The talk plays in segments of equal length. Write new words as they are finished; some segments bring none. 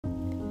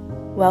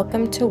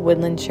Welcome to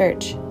Woodland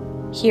Church.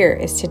 Here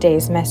is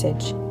today's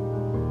message.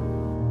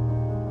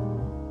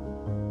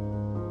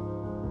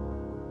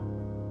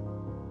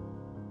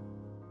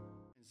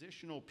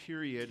 Transitional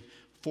period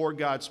for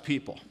God's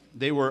people.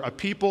 They were a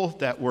people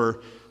that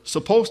were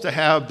supposed to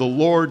have the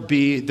Lord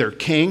be their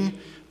king.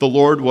 The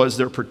Lord was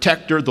their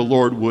protector. The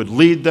Lord would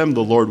lead them.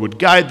 The Lord would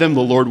guide them.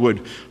 The Lord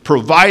would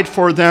provide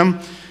for them.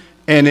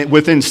 And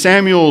within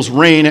Samuel's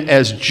reign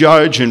as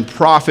judge and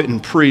prophet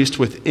and priest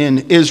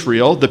within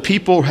Israel, the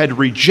people had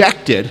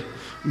rejected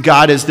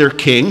God as their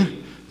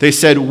king. They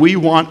said, we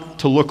want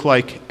to look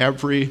like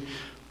every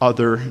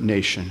other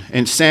nation.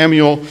 And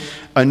Samuel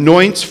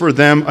anoints for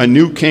them a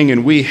new king,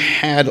 and we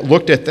had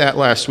looked at that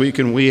last week,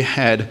 and we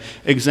had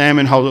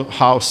examined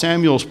how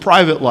Samuel's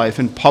private life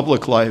and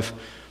public life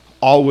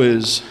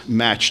always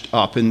matched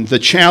up. And the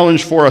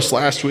challenge for us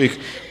last week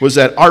was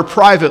that our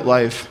private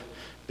life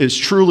is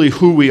truly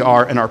who we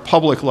are, and our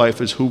public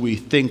life is who we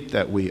think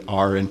that we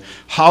are. And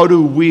how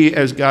do we,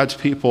 as God's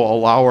people,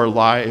 allow our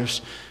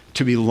lives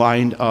to be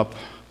lined up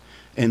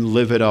and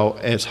live it out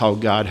as how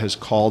God has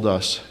called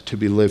us to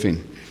be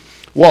living?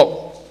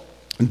 Well,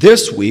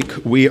 this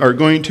week we are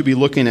going to be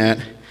looking at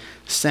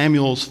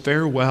Samuel's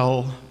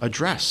farewell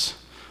address.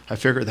 I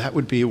figured that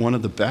would be one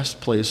of the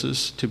best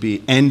places to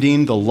be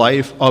ending the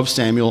life of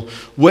Samuel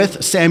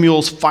with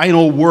Samuel's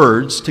final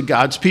words to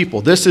God's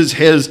people. This is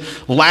his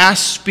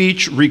last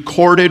speech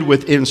recorded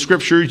within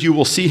Scripture. You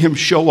will see him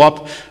show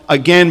up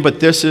again, but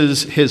this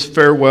is his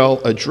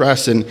farewell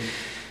address. And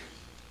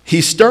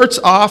he starts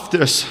off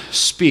this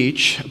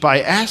speech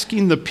by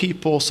asking the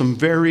people some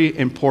very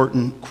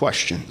important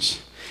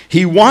questions.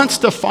 He wants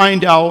to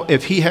find out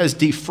if he has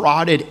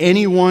defrauded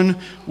anyone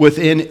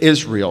within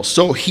Israel.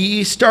 So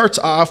he starts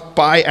off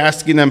by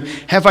asking them,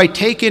 have I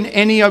taken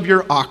any of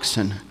your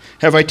oxen?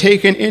 Have I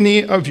taken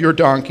any of your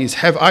donkeys?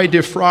 Have I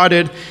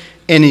defrauded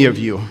any of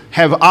you?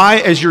 Have I,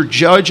 as your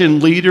judge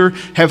and leader,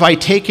 have I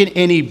taken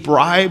any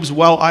bribes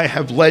while I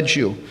have led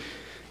you?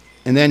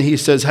 And then he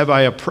says, have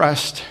I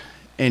oppressed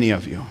any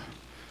of you?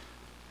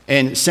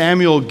 And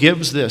Samuel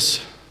gives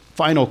this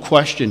final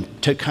question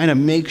to kind of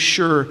make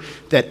sure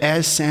that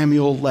as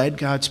Samuel led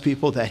God's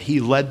people, that he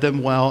led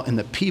them well, and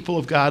the people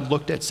of God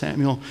looked at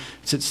Samuel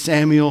and said,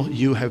 Samuel,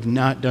 you have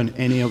not done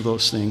any of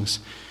those things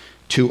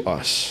to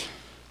us.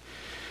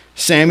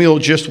 Samuel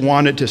just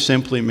wanted to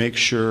simply make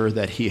sure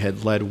that he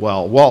had led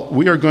well. Well,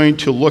 we are going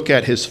to look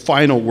at his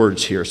final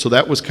words here. So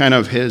that was kind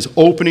of his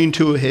opening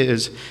to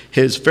his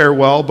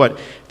farewell. But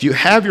if you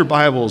have your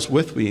Bibles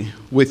with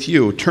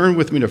you, turn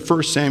with me to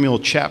 1 Samuel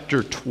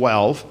chapter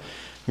 12.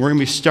 We're going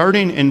to be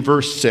starting in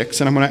verse 6,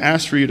 and I'm going to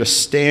ask for you to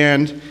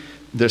stand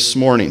this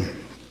morning.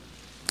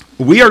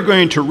 We are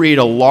going to read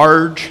a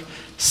large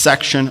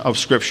section of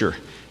Scripture.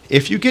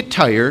 If you get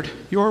tired,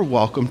 you're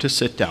welcome to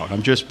sit down.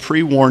 I'm just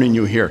pre-warning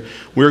you here.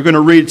 We're going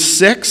to read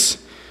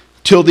 6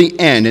 till the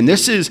end, and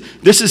this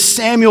is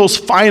Samuel's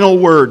final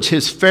words,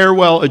 his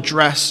farewell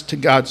address to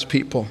God's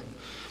people.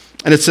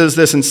 And it says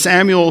this, and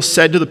Samuel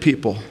said to the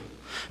people,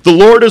 the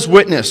Lord is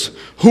witness,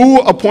 who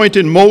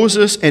appointed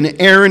Moses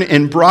and Aaron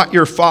and brought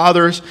your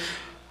fathers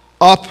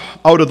up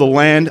out of the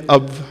land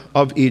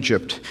of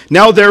Egypt.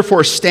 Now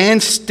therefore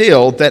stand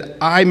still, that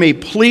I may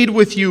plead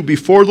with you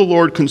before the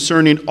Lord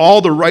concerning all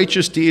the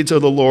righteous deeds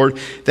of the Lord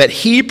that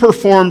he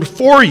performed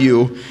for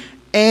you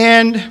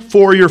and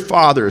for your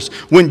fathers.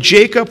 When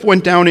Jacob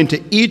went down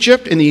into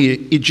Egypt and the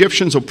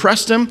Egyptians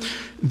oppressed him,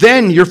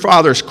 then your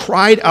fathers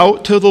cried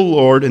out to the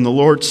Lord, and the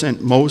Lord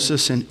sent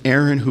Moses and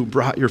Aaron, who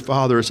brought your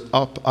fathers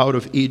up out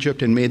of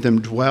Egypt and made them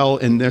dwell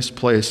in this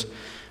place.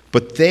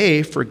 But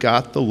they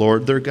forgot the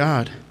Lord their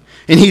God.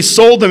 And he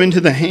sold them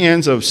into the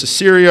hands of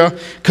Sisera,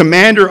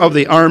 commander of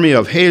the army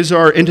of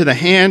Hazor, into the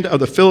hand of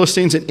the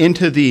Philistines, and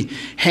into the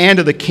hand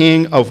of the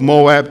king of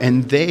Moab,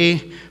 and they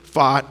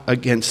fought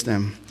against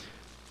them.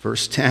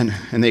 Verse 10,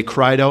 and they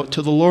cried out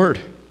to the Lord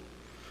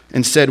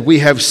and said, we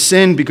have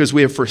sinned because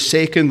we have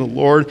forsaken the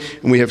Lord,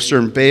 and we have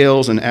served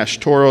Baals and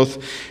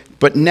Ashtaroth.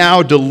 But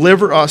now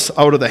deliver us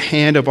out of the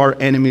hand of our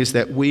enemies,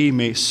 that we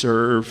may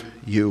serve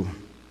you.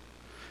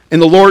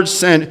 And the Lord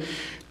sent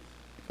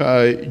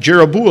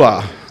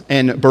Jeroboam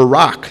and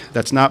Barak,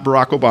 that's not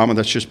Barack Obama,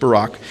 that's just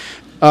Barak,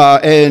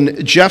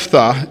 and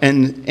Jephthah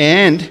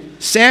and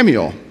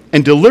Samuel,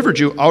 and delivered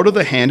you out of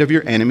the hand of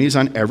your enemies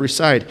on every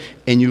side,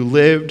 and you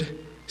lived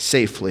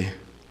safely.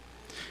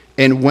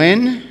 And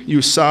when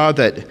you saw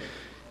that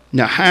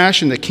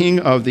Nahash and the king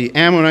of the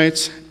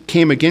Ammonites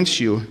came against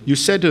you, you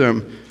said to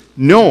them,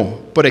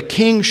 no, but a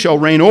king shall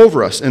reign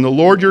over us, and the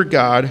Lord your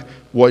God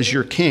was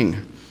your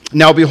king.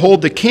 Now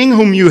behold, the king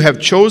whom you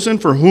have chosen,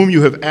 for whom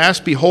you have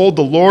asked, behold,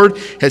 the Lord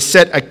has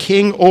set a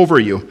king over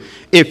you.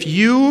 If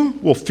you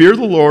will fear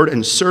the Lord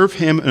and serve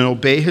him and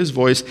obey his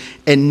voice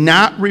and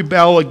not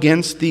rebel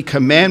against the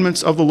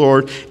commandments of the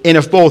Lord, and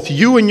if both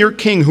you and your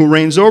king who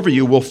reigns over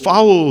you will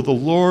follow the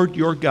Lord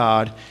your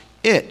God,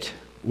 it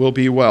will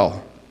be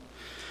well.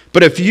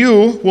 But if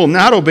you will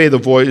not obey the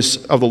voice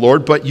of the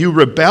Lord, but you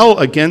rebel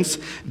against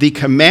the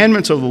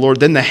commandments of the Lord,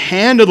 then the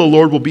hand of the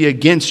Lord will be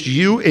against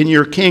you and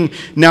your king.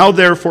 Now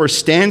therefore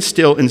stand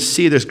still and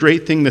see this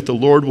great thing that the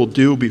Lord will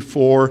do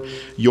before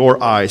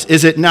your eyes.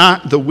 Is it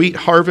not the wheat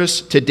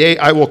harvest? Today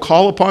I will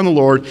call upon the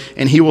Lord,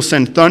 and he will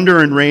send thunder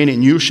and rain,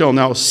 and you shall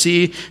now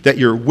see that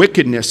your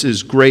wickedness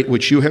is great,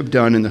 which you have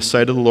done in the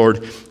sight of the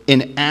Lord,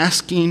 in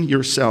asking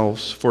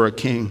yourselves for a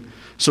king.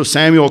 So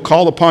Samuel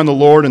called upon the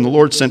Lord, and the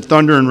Lord sent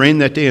thunder and rain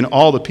that day, and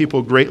all the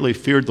people greatly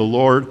feared the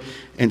Lord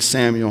and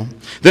Samuel.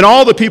 Then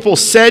all the people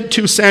said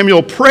to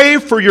Samuel, "Pray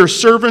for your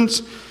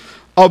servants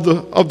of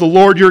the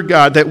Lord your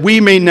God, that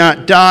we may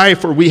not die,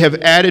 for we have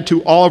added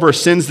to all of our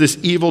sins this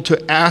evil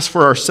to ask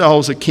for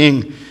ourselves a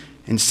king."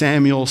 And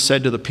Samuel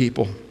said to the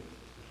people,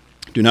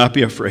 "Do not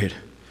be afraid.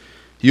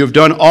 You have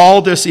done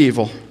all this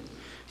evil,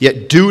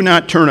 yet do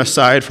not turn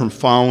aside from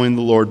following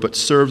the Lord, but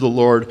serve the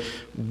Lord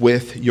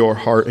with your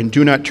heart, and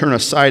do not turn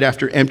aside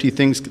after empty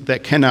things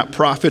that cannot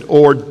profit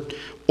or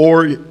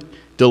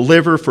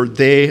deliver, for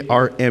they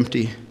are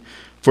empty.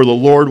 For the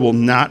Lord will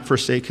not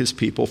forsake his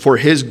people, for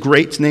his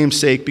great name's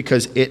sake,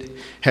 because it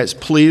has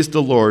pleased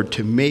the Lord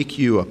to make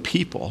you a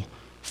people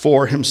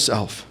for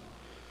himself.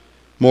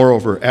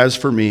 Moreover, as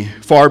for me,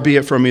 far be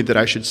it from me that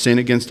I should sin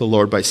against the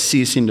Lord by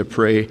ceasing to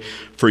pray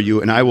for you,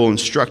 and I will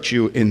instruct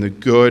you in the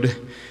good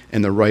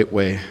and the right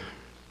way."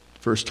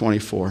 Verse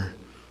 24,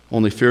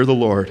 "Only fear the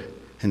Lord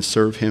and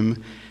serve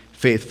him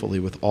faithfully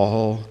with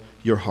all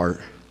your heart.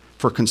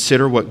 For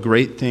consider what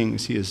great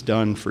things he has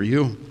done for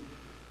you.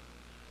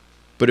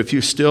 But if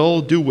you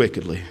still do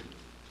wickedly,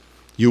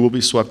 you will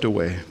be swept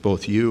away,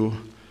 both you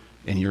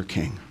and your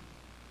king."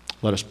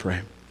 Let us pray.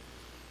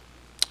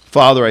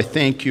 Father, I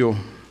thank you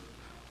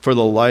for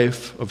the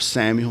life of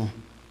Samuel.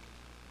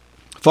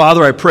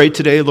 Father, I pray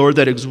today, Lord,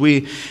 that as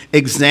we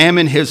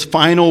examine his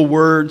final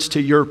words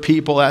to your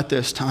people at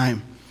this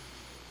time,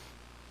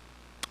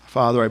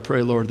 Father, I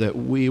pray, Lord, that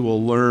we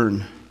will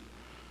learn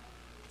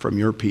from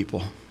your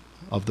people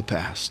of the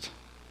past.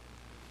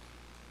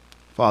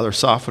 Father,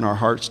 soften our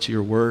hearts to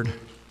your word.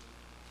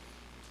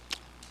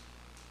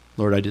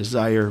 Lord, I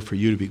desire for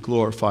you to be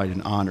glorified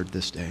and honored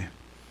this day.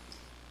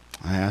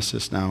 I ask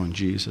this now in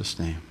Jesus'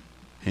 name.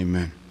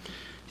 Amen.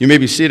 You may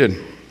be seated.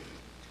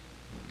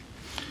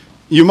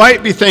 You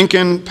might be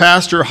thinking,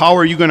 "Pastor, how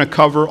are you going to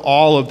cover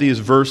all of these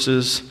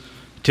verses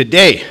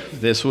today?"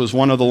 This was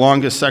one of the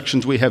longest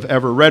sections we have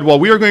ever read. Well,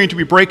 we are going to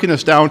be breaking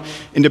this down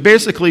into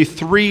basically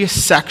 3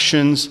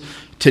 sections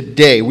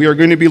today. We are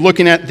going to be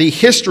looking at the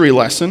history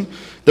lesson,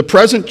 the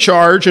present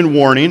charge and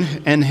warning,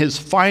 and his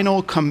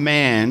final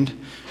command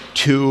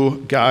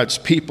to God's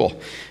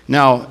people.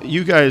 Now,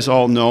 you guys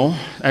all know,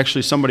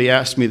 actually somebody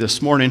asked me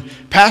this morning,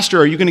 "Pastor,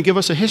 are you going to give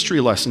us a history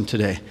lesson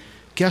today?"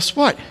 Guess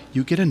what?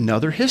 You get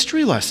another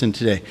history lesson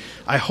today.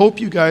 I hope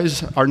you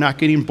guys are not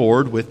getting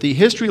bored with the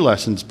history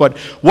lessons. But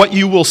what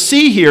you will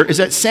see here is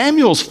that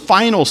Samuel's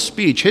final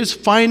speech, his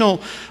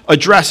final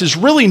address, is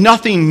really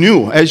nothing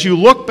new. As you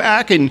look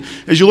back and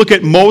as you look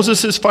at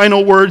Moses'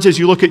 final words, as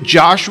you look at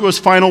Joshua's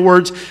final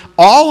words,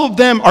 all of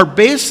them are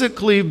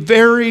basically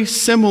very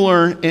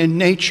similar in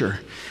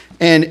nature.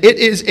 And it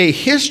is a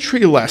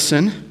history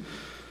lesson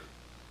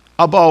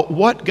about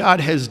what God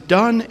has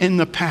done in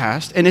the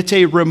past, and it's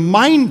a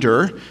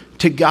reminder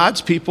to God's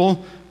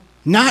people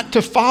not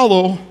to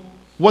follow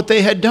what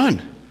they had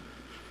done.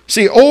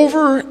 See,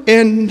 over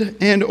and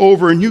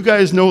over, and you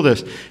guys know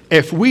this,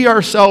 if we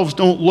ourselves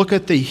don't look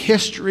at the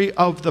history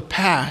of the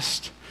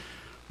past,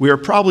 we are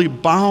probably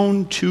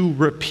bound to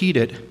repeat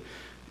it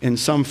in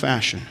some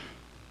fashion.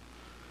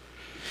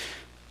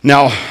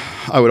 Now,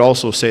 I would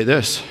also say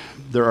this,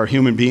 there are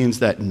human beings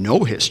that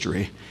know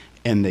history,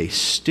 and they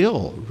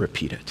still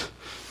repeat it.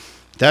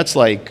 That's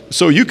like,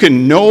 so you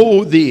can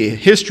know the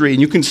history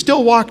and you can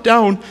still walk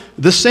down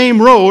the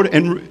same road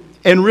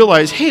and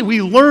realize, hey,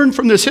 we learned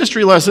from this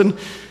history lesson,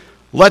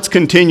 let's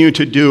continue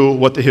to do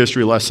what the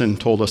history lesson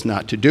told us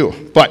not to do.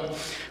 But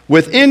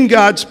within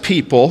God's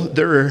people,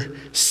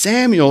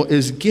 Samuel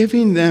is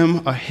giving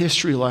them a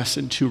history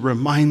lesson to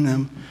remind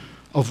them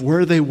of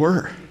where they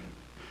were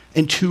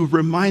and to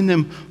remind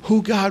them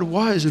who God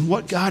was and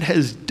what God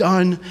has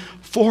done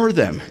for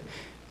them.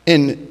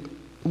 And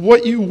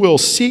what you will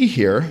see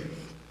here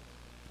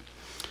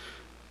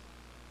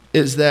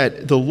is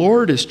that the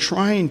Lord is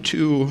trying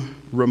to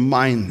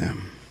remind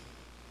them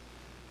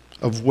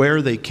of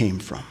where they came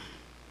from.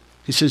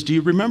 He says, do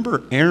you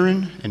remember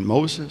Aaron and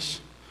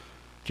Moses?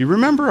 Do you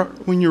remember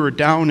when you were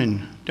down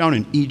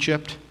in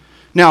Egypt?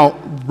 Now,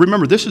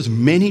 remember, this is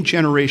many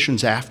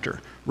generations after,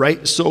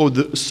 right? So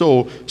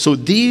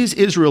these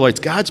Israelites,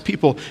 God's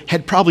people,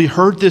 had probably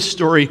heard this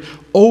story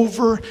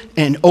over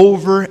and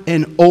over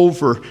and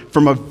over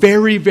from a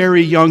very,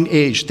 very young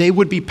age. They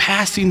would be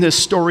passing this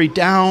story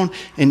down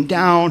and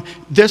down.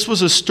 This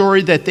was a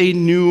story that they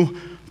knew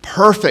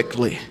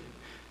perfectly,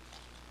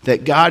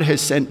 that God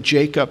has sent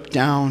Jacob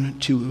down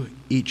to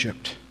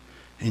Egypt.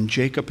 And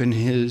Jacob and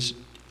his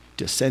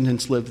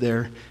descendants lived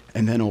there,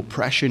 and then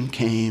oppression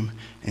came,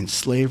 and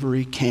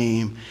slavery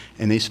came,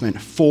 and they spent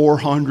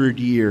 400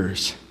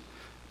 years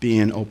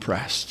being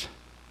oppressed.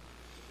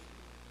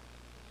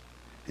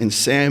 And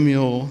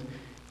Samuel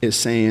is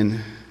saying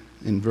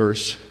in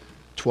verse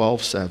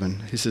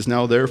 12:7, he says,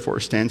 "Now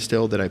therefore stand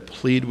still that I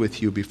plead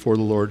with you before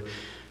the Lord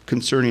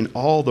concerning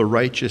all the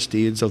righteous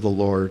deeds of the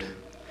Lord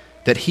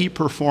that he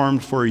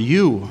performed for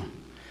you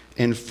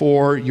and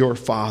for your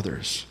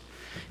fathers."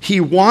 He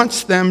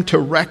wants them to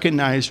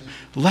recognize,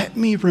 let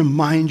me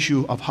remind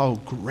you of how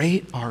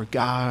great our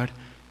God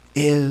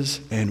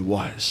is and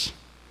was.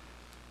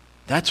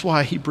 That's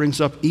why he brings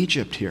up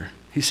Egypt here.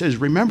 He says,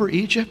 remember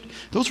Egypt?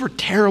 Those were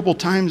terrible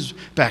times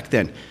back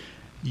then.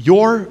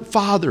 Your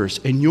fathers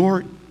and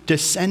your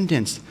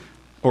descendants,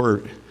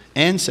 or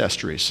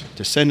ancestries,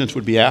 descendants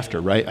would be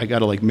after, right? I got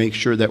to make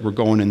sure that we're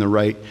going in the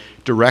right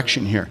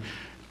direction here.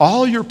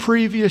 All your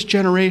previous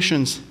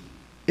generations,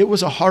 it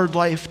was a hard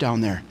life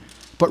down there.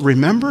 But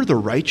remember the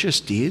righteous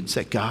deeds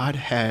that God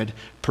had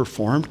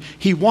performed?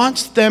 He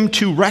wants them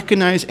to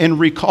recognize and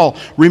recall.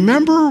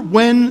 Remember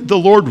when the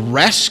Lord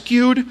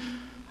rescued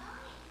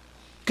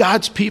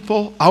God's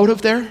people out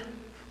of there?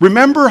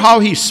 Remember how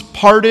he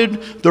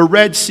parted the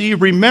Red Sea?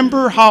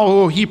 Remember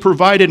how he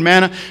provided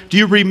manna? Do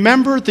you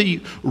remember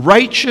the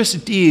righteous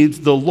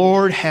deeds the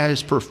Lord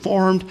has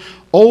performed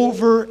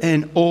over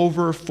and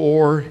over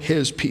for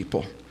his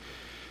people?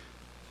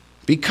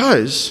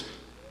 Because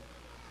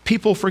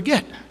people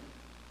forget.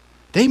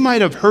 They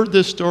might have heard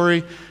this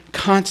story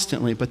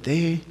constantly, but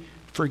they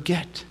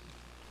forget.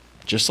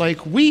 Just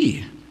like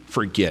we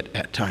forget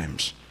at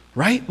times,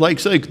 right?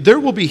 Like there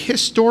will be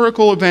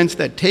historical events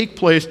that take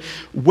place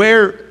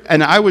where,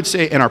 and I would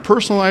say in our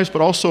personal lives,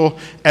 but also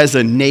as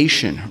a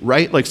nation,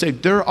 right?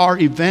 There are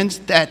events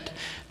that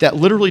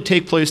literally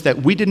take place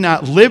that we did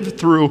not live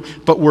through,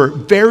 but were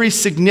very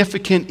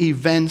significant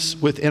events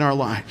within our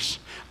lives.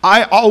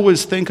 I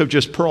always think of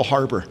just Pearl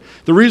Harbor.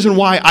 The reason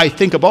why I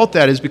think about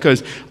that is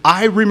because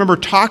I remember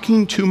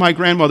talking to my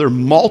grandmother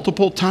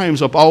multiple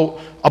times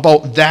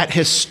about that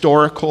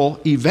historical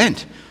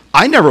event.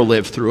 I never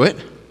lived through it,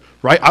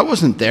 right? I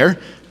wasn't there,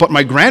 but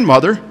my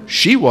grandmother,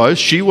 she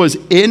was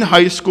in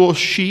high school.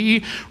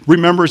 She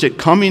remembers it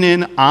coming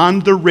in on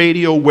the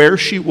radio, where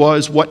she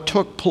was, what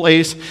took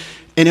place,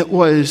 and it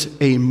was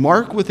a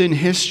mark within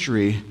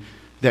history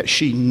that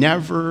she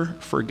never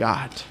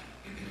forgot.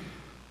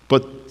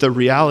 But the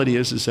reality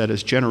is that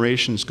as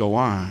generations go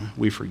on,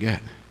 we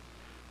forget.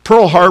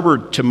 Pearl Harbor,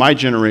 to my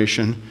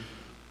generation,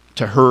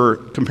 to her,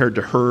 compared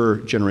to her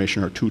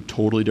generation, are two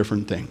totally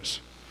different things.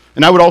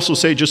 And I would also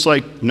say, just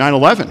like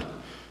 9/11,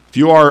 if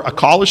you are a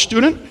college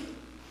student,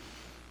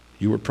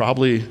 you were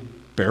probably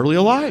barely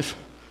alive.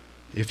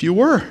 If you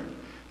were.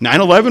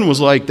 9/11 was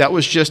that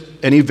was just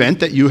an event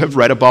that you have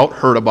read about,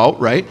 heard about,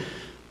 right?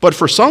 But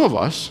for some of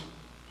us,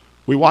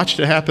 we watched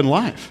it happen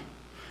live.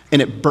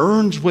 And it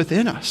burns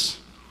within us.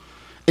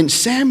 And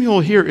Samuel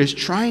here is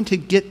trying to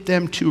get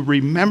them to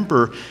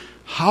remember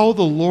how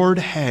the Lord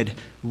had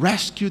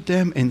rescued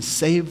them and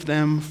saved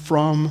them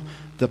from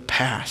the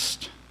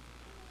past.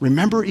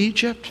 Remember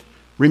Egypt?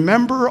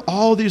 Remember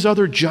all these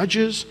other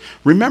judges?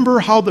 Remember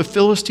how the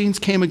Philistines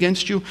came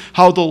against you?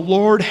 How the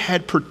Lord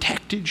had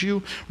protected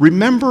you?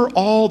 Remember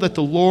all that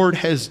the Lord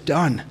has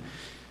done.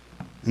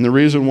 And the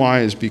reason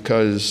why is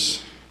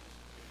because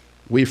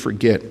we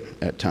forget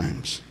at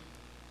times.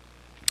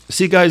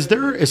 See, guys,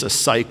 there is a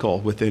cycle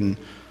within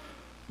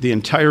the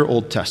entire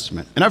Old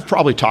Testament. And I've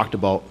probably talked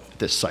about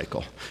this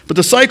cycle. But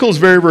the cycle is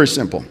very, very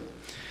simple.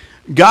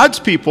 God's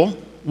people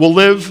will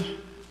live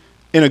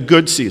in a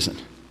good season,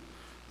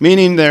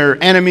 meaning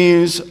their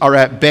enemies are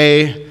at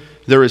bay,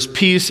 there is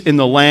peace in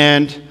the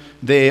land,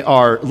 they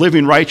are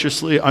living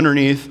righteously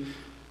underneath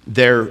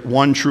their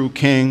one true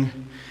king.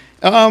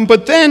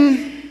 But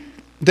then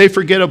they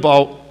forget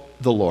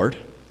about the Lord.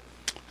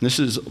 And this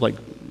is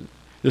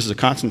a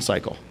constant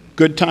cycle.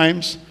 Good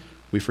times,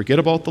 we forget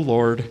about the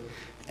Lord,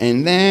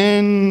 and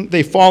then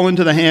they fall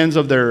into the hands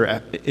of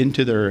their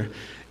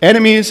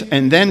enemies,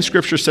 and then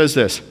Scripture says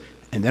this,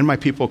 and then my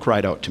people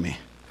cried out to me.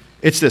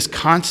 It's this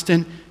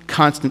constant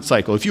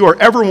cycle. If you are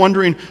ever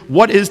wondering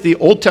what is the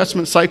Old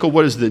Testament cycle,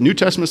 what is the New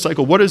Testament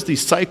cycle, what is the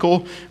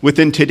cycle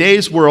within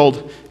today's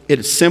world,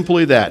 it's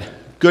simply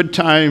that. Good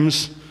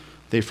times,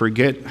 they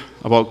forget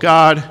about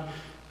God,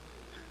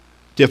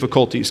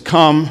 difficulties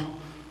come,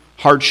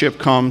 hardship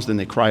comes, then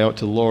they cry out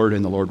to the Lord,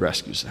 and the Lord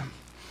rescues them.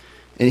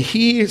 And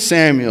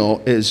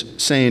Samuel, is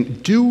saying,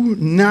 do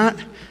not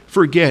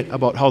forget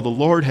about how the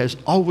Lord has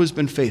always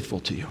been faithful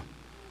to you.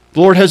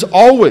 The Lord has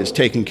always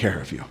taken care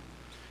of you.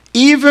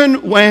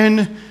 Even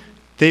when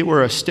they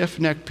were a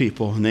stiff-necked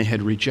people and they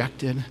had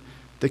rejected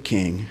the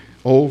king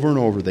over and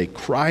over, they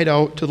cried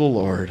out to the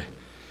Lord,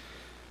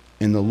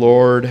 and the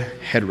Lord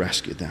had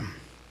rescued them.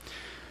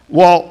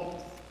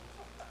 Well,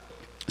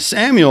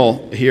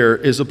 Samuel here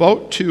is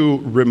about to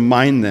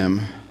remind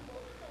them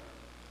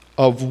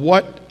of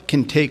what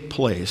can take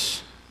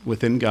place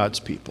within God's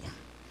people.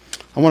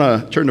 I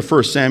want to turn to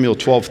 1 Samuel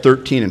 12,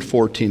 13, and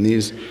 14.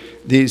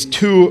 These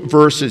two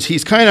verses,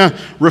 he's kind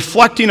of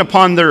reflecting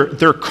upon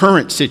their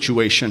current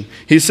situation.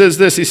 He says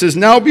this, he says,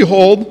 now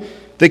behold,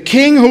 the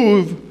king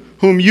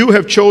whom you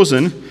have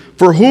chosen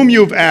for whom you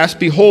have asked,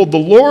 behold, the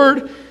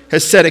Lord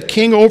has set a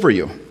king over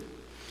you.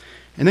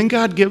 And then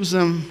God gives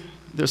them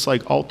this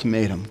like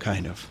ultimatum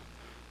kind of.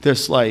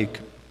 This like,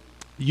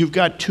 you've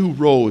got two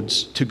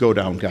roads to go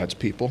down, God's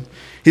people.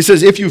 He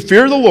says, if you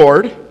fear the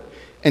Lord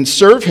and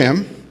serve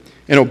him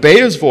and obey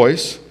his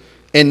voice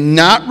and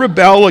not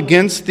rebel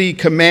against the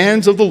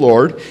commands of the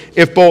Lord,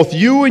 if both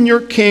you and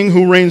your king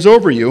who reigns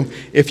over you,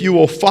 if you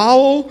will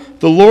follow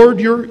the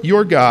Lord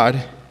your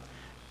God,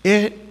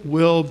 it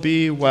will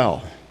be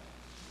well.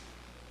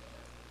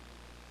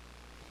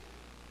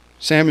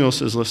 Samuel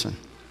says, listen,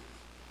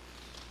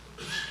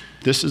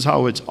 this is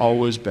how it's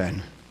always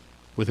been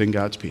within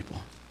God's people.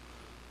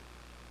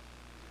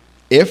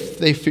 If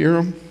they fear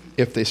him,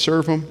 if they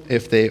serve him,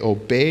 if they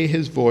obey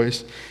his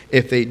voice,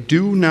 if they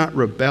do not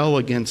rebel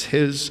against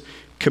his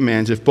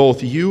commands, if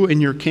both you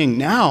and your king,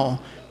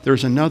 now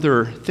there's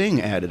another thing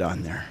added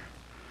on there.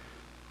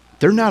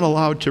 They're not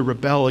allowed to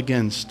rebel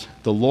against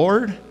the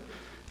Lord,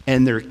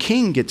 and their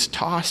king gets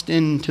tossed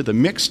into the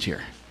mix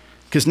here.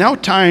 Because now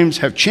times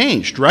have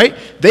changed, right?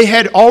 They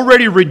had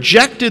already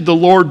rejected the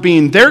Lord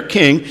being their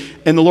king,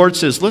 and the Lord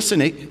says,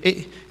 listen,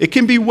 it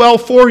can be well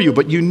for you,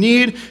 but you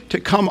need to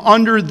come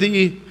under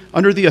the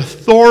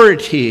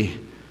authority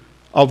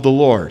of the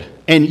Lord.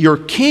 And your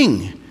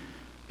king,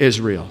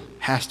 Israel,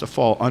 has to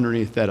fall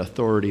underneath that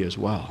authority as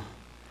well.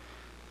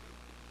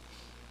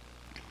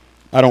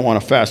 I don't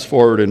want to fast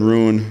forward and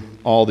ruin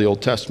all the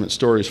Old Testament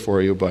stories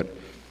for you, but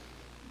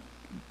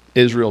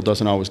Israel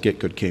doesn't always get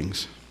good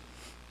kings.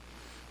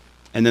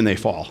 And then they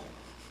fall.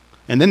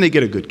 And then they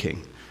get a good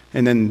king.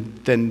 And then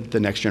the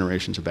next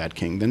generation's a bad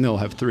king. Then they'll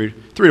have three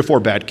to four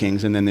bad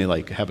kings, and then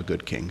they have a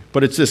good king.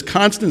 But it's this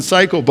constant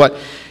cycle. But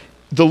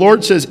the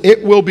Lord says,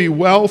 it will be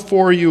well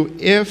for you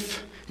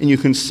if, and you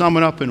can sum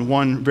it up in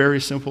one very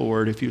simple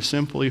word, if you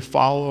simply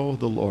follow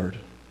the Lord,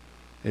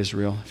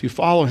 Israel. If you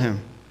follow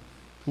him,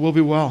 it will be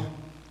well.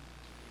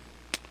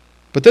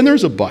 But then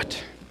there's a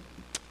but.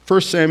 1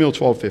 Samuel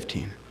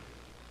 12:15.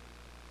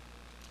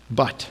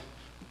 But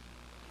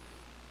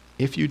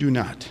if you do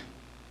not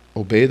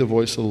obey the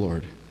voice of the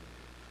Lord,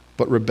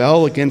 but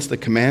rebel against the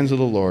commands of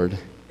the Lord,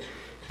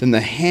 then the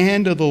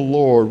hand of the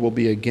Lord will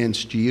be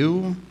against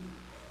you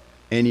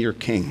and your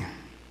king.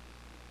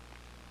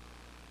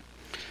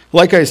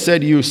 Like I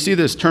said, you see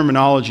this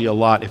terminology a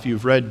lot. If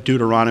you've read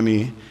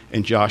Deuteronomy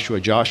and Joshua,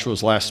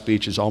 Joshua's last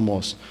speech is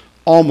almost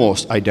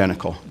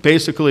identical.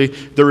 Basically,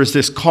 there is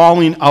this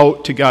calling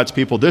out to God's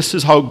people. This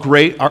is how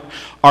great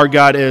our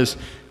God is.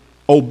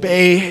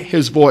 Obey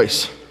his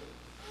voice.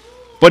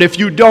 But if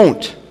you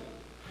don't,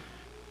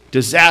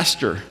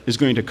 disaster is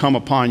going to come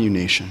upon you,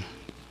 nation.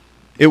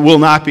 It will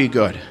not be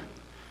good.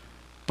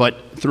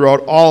 But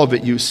throughout all of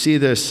it, you see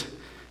this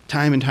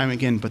time and time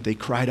again, but they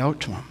cried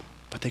out to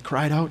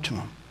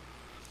him.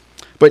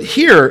 But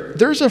here,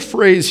 there's a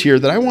phrase here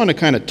that I want to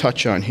kind of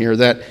touch on here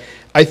that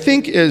I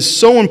think is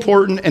so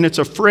important, and it's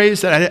a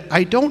phrase that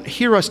I don't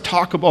hear us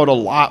talk about a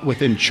lot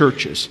within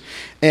churches.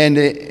 And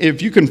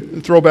if you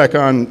can throw back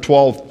on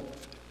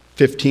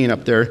 12:15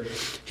 up there,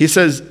 he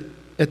says,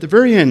 at the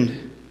very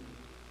end,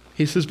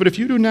 he says, but if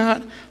you do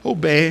not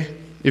obey,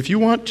 if you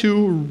want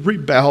to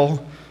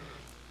rebel,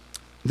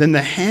 then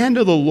the hand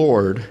of the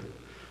Lord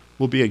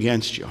will be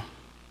against you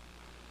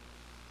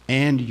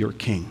and your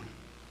king.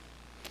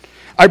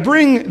 I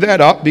bring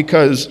that up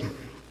because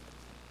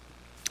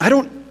I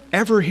don't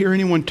ever hear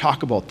anyone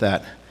talk about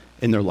that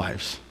in their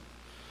lives.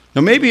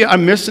 Now, maybe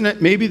I'm missing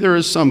it. Maybe there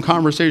is some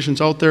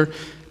conversations out there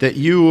that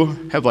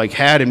you have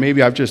had, and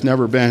maybe I've just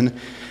never been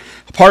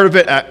part of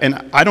it,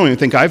 and I don't even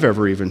think I've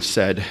ever even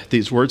said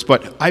these words,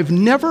 but I've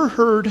never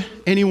heard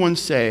anyone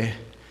say,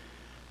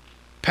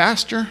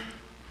 Pastor,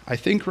 I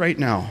think right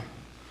now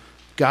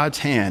God's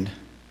hand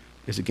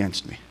is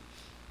against me.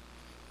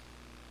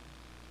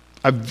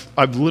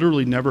 I've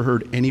literally never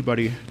heard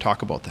anybody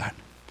talk about that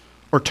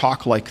or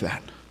talk like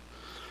that.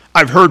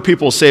 I've heard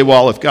people say,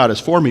 well, if God is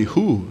for me,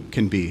 who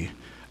can be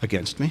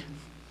against me?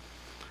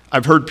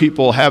 I've heard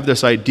people have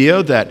this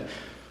idea that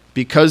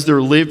because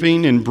they're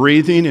living and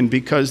breathing and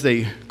because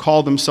they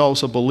call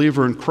themselves a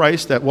believer in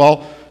Christ, that,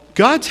 well,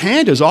 God's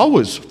hand is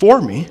always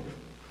for me.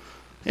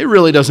 It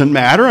really doesn't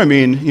matter. I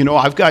mean,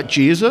 I've got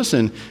Jesus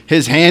and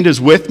his hand is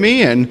with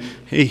me and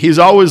he's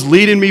always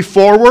leading me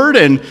forward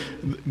and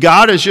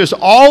God is just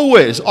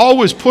always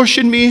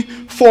pushing me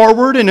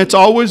forward and it's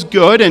always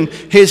good and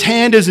his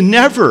hand is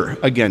never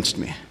against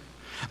me.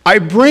 I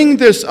bring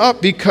this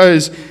up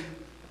because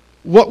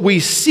what we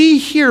see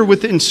here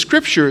within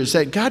Scripture is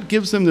that God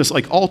gives them this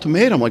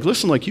ultimatum,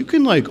 listen, you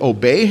can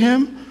obey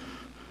him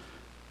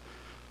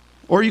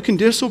or you can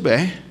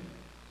disobey.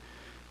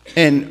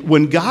 And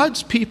when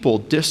God's people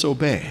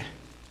disobey,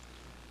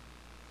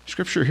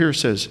 Scripture here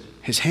says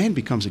his hand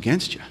becomes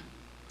against you.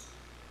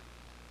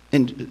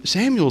 And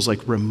Samuel's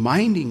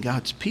reminding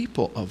God's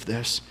people of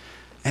this.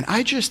 And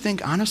I just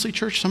think, honestly,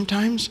 church,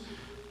 sometimes,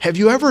 have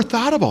you ever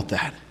thought about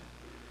that?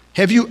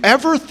 Have you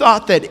ever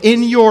thought that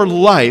in your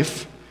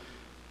life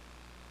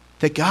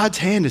that God's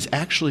hand is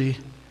actually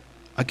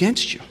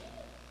against you?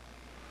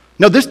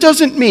 Now, this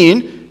doesn't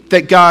mean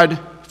that God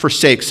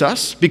forsakes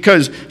us,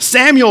 because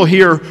Samuel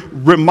here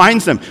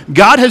reminds them,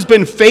 God has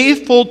been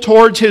faithful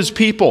towards his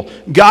people.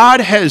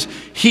 God has,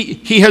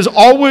 he has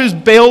always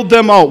bailed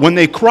them out. When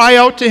they cry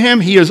out to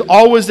him, he is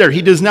always there.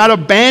 He does not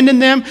abandon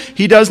them.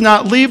 He does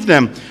not leave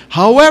them.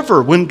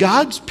 However, when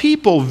God's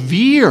people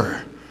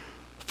veer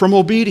from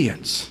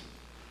obedience,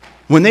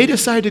 when they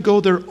decide to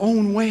go their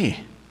own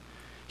way,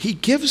 he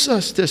gives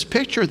us this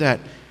picture that,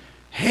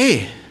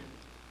 hey,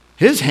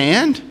 his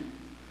hand,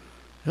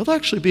 he'll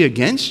actually be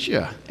against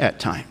you at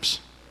times.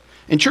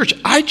 And church,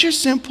 I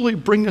just simply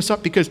bring this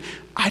up because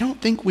I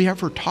don't think we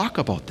ever talk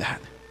about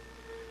that.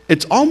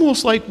 It's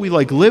almost like we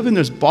live in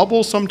this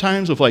bubble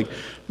sometimes of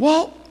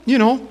well,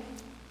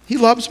 he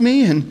loves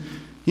me and,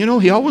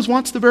 he always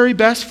wants the very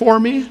best for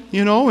me,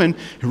 and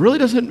it really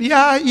doesn't,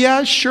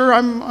 sure,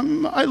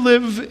 I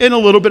live in a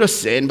little bit of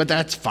sin, but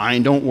that's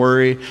fine, don't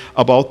worry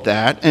about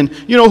that. And,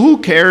 who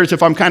cares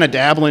if I'm kind of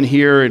dabbling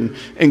here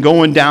and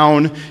going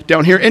down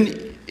here,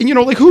 and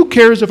who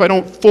cares if I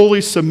don't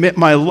fully submit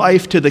my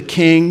life to the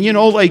king?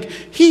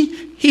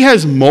 He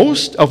has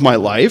most of my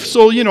life,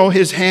 so,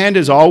 his hand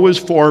is always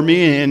for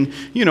me, and,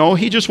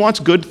 he just wants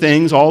good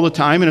things all the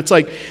time. And it's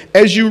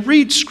as you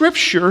read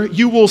Scripture,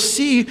 you will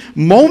see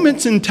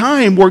moments in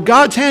time where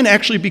God's hand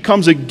actually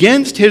becomes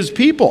against his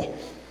people.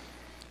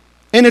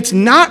 And it's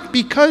not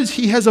because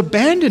he has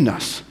abandoned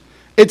us.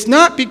 It's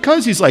not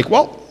because he's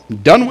well, I'm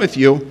done with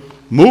you,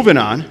 moving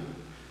on.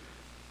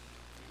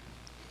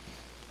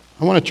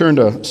 I want to turn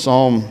to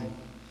Psalm.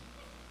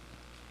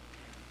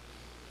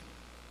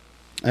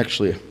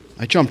 Actually,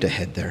 I jumped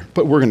ahead there,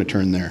 but we're going to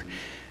turn there.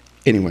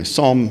 Anyway,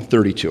 Psalm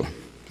 32.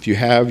 If you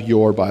have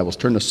your Bibles,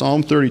 turn to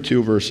Psalm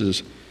 32,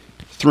 verses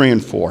 3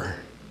 and 4.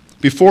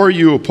 Before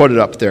you put it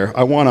up there,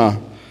 I want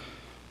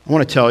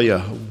to tell you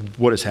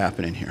what is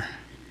happening here.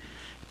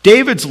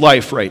 David's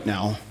life right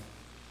now,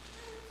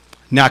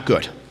 not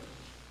good.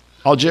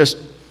 I'll just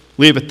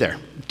leave it there.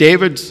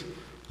 David's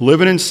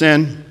living in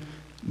sin.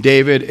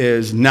 David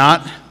is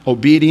not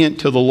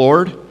obedient to the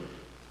Lord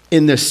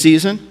in this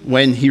season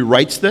when he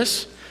writes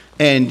this.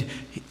 And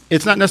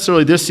it's not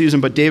necessarily this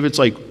season, but David's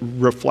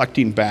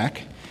reflecting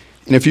back.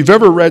 And if you've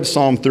ever read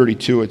Psalm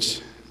 32,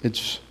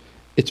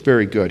 it's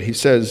very good.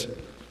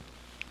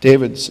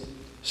 David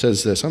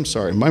says this. I'm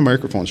sorry, my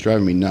microphone's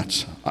driving me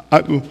nuts.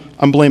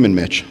 I'm blaming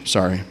Mitch.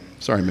 Sorry,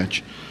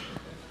 Mitch.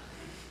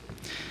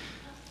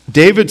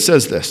 David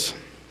says this: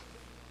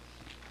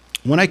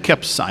 when I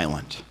kept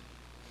silent,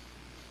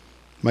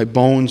 my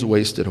bones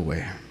wasted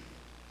away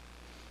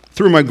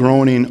through my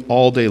groaning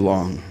all day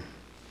long.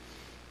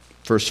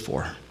 Verse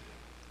 4.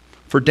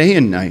 For day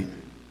and night,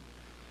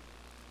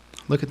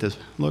 look at this.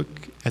 Look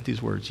at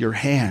these words. Your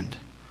hand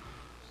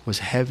was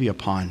heavy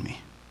upon me.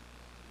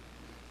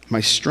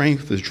 My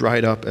strength was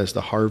dried up as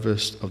the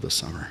harvest of the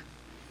summer.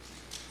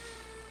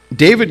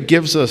 David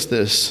gives us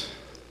this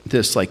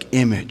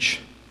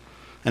image.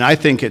 And I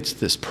think it's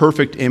this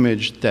perfect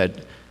image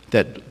that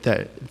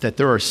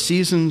there are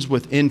seasons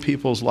within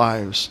people's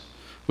lives,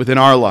 within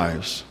our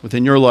lives,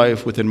 within your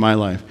life, within my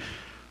life,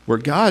 where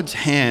God's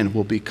hand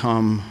will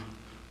become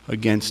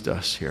against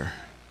us here.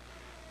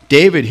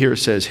 David here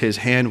says his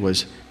hand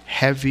was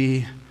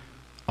heavy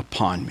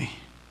upon me.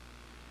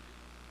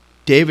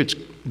 David's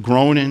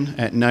groaning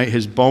at night.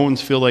 His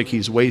bones feel like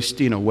he's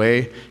wasting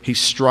away. He's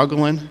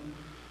struggling.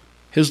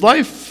 His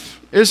life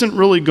isn't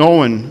really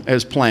going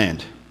as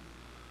planned.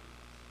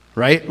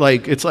 Right?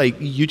 It's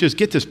you just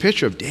get this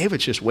picture of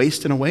David's just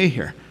wasting away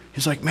here.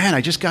 He's man,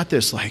 I just got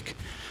this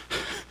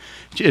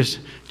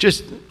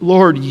just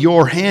Lord,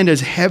 your hand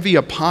is heavy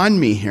upon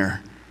me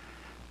here.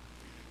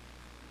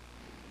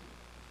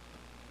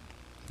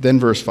 Then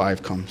verse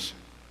 5 comes.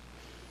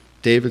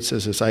 David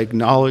says this: I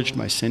acknowledged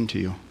my sin to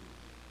you,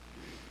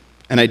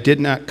 and I did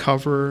not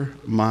cover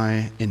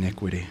my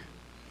iniquity.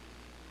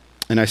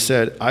 And I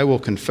said, I will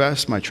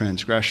confess my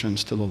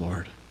transgressions to the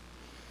Lord.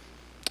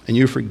 And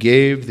you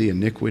forgave the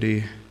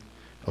iniquity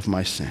of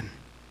my sin.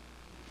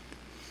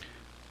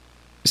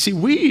 See,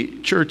 we,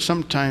 church,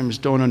 sometimes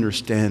don't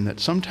understand that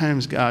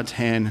sometimes God's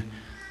hand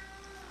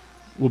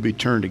will be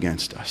turned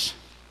against us.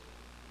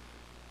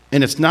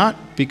 And it's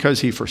not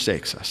because he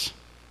forsakes us.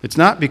 It's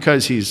not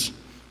because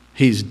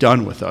he's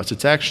done with us.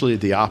 It's actually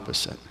the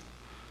opposite.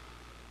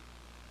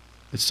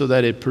 It's so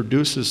that it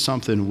produces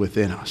something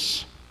within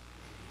us.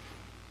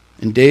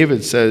 And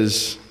David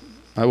says,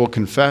 I will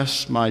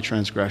confess my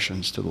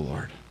transgressions to the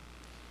Lord.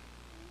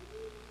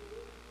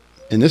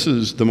 And this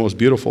is the most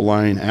beautiful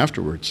line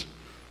afterwards.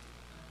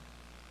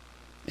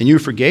 And you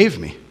forgave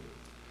me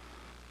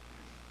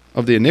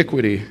of the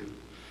iniquity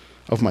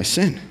of my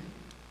sin.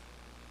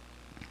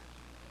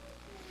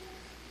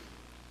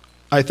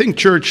 I think,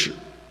 church,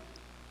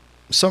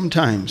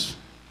 sometimes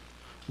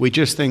we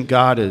just think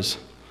God is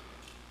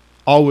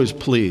always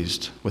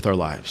pleased with our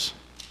lives.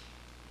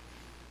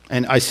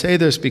 And I say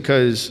this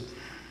because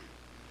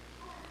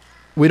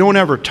we don't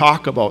ever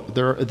talk about,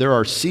 there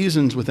are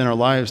seasons within our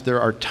lives,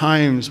 there are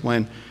times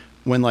when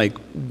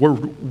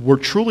we're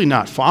truly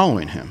not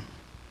following him.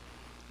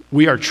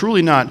 We are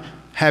truly not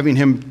having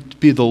him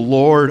be the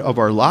Lord of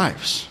our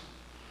lives.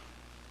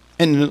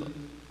 And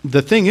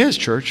the thing is,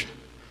 church,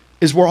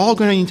 is we're all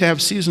going to need to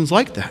have seasons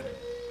like that.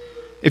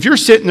 If you're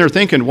sitting there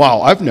thinking,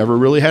 wow, I've never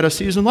really had a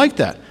season like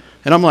that,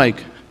 and I'm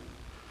like,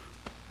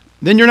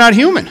 then you're not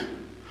human.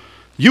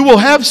 You will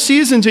have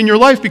seasons in your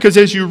life because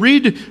as you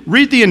read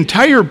the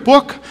entire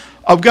book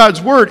of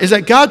God's Word, is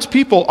that God's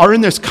people are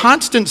in this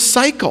constant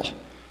cycle,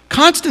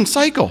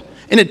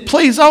 and it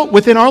plays out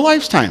within our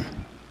lifetime.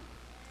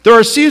 There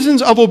are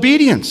seasons of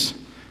obedience,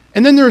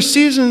 and then there are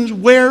seasons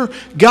where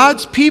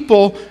God's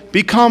people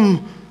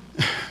become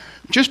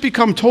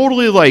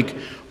totally like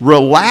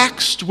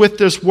relaxed with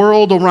this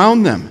world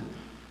around them,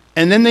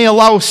 and then they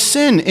allow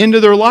sin into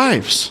their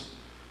lives.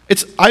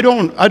 I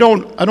don't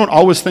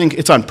always think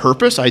it's on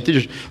purpose. I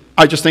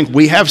just think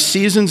we have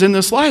seasons in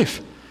this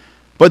life.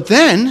 But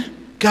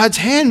then God's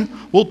hand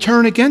will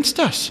turn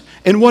against us.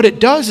 And what it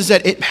does is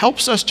that it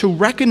helps us to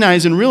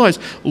recognize and realize,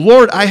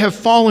 Lord, I have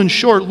fallen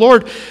short.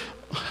 Lord,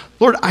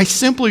 I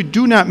simply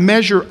do not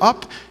measure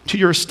up to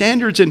your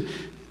standards. And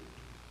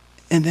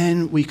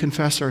then we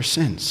confess our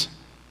sins.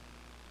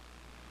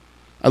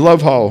 I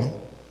love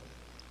how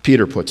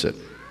Peter puts it.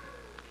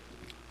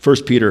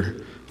 1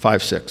 Peter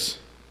 5:6.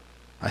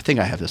 I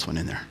think I have this one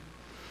in there.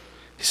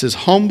 He says,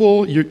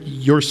 humble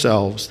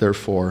yourselves,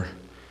 therefore,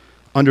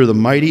 under the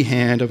mighty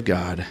hand of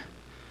God,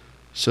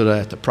 so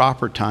that at the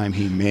proper time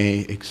he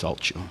may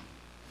exalt you.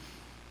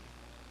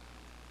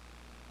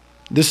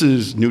 This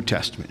is New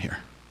Testament here.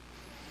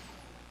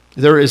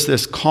 There is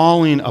this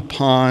calling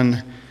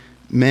upon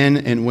men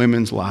and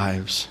women's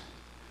lives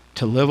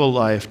to live a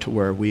life to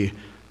where we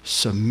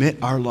submit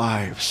our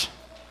lives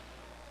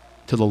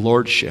to the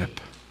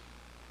lordship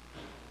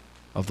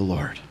of the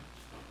Lord.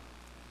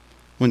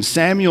 When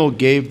Samuel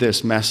gave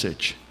this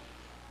message,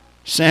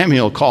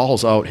 Samuel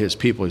calls out his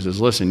people. He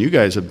says, listen, you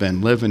guys have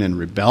been living in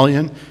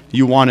rebellion.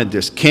 You wanted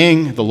this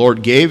king. The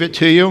Lord gave it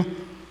to you.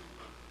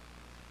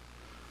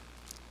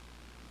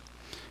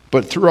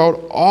 But throughout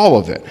all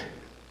of it,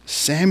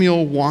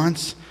 Samuel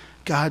wants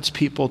God's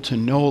people to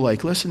know,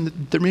 like,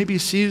 listen, there may be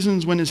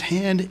seasons when his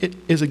hand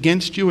is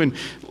against you, and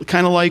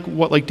kind of like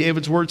what like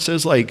David's word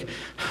says, like,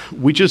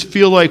 we just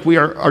feel like we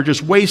are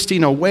just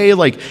wasting away,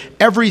 like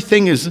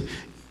everything is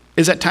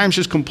at times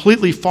just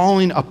completely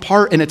falling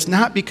apart. And it's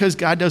not because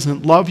God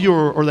doesn't love you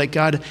or that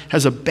God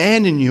has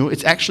abandoned you.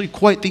 It's actually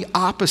quite the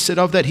opposite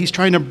of that. He's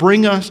trying to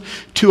bring us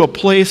to a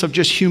place of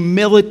just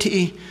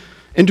humility,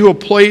 into a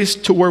place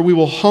to where we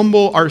will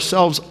humble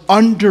ourselves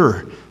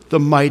under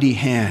the mighty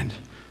hand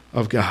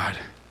of God.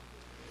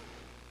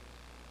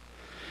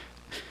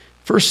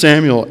 1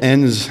 Samuel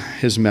ends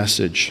his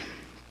message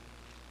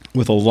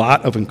with a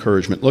lot of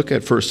encouragement. Look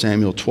at 1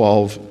 Samuel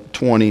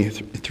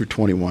 12:20 through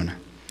 21.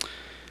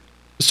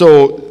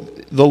 So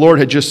the Lord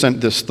had just sent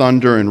this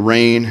thunder and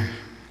rain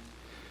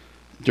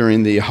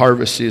during the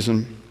harvest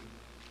season.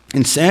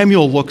 And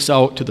Samuel looks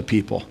out to the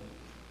people.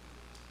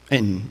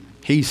 And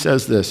he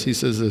says this.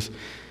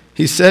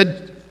 He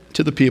said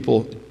to the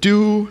people,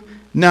 do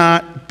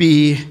not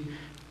be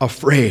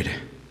afraid.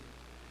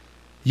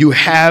 You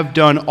have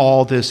done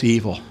all this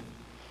evil.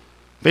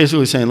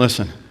 Basically saying,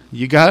 listen,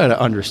 you got to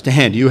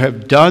understand, you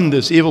have done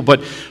this evil,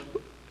 but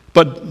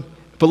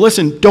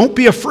listen, don't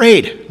be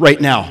afraid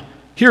right now.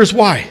 Here's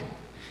why.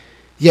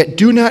 Yet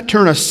do not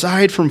turn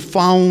aside from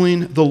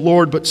following the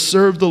Lord, but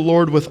serve the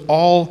Lord with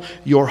all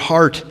your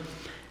heart.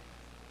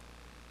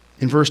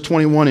 In verse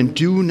 21, and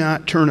do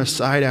not turn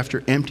aside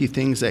after empty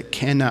things that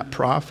cannot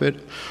profit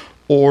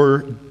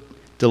or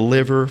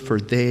deliver, for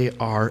they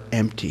are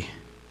empty.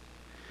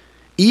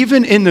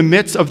 Even in the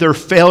midst of their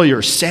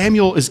failure,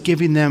 Samuel is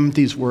giving them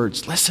these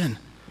words. Listen,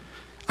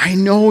 I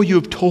know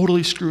you've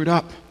totally screwed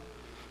up.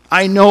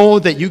 I know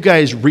that you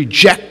guys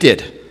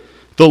rejected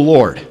the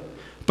Lord.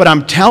 But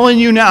I'm telling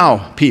you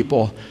now,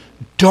 people,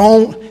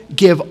 don't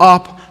give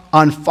up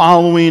on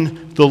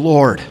following the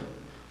Lord.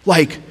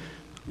 Like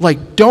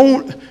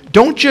don't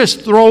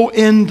just throw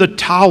in the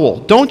towel.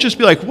 Don't just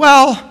be like,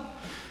 well,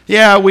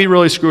 yeah, we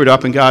really screwed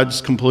up and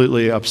God's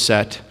completely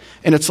upset.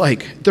 And it's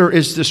like there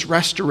is this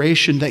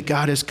restoration that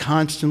God is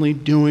constantly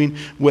doing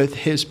with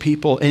his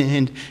people.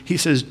 And he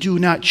says, do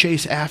not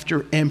chase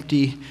after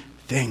empty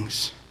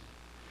things.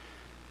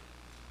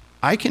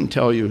 I can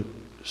tell you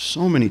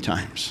so many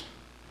times,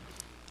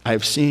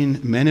 I've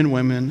seen men and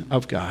women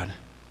of God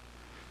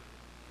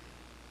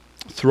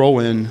throw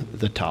in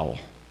the towel.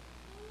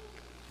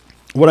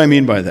 What I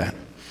mean by that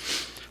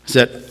is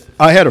that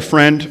I had a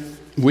friend,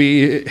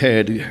 we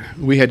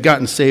had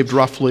gotten saved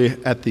roughly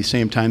at the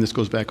same time. This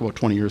goes back about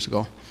 20 years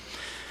ago.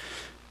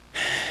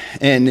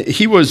 And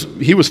he was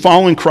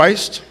following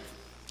Christ.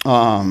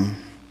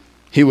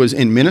 He was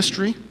in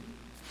ministry.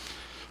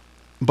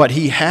 But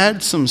he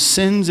had some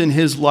sins in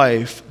his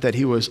life that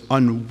he was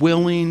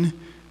unwilling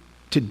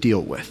to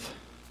deal with.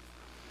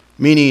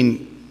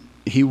 Meaning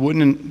he would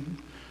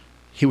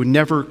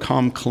never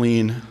come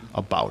clean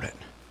about it.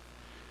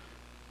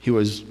 He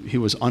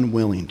was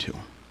unwilling to.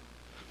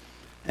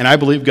 And I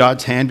believe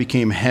God's hand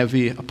became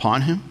heavy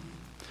upon him.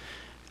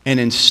 And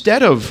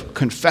instead of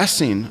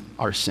confessing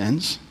our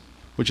sins,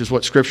 which is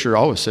what Scripture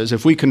always says,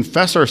 if we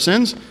confess our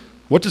sins,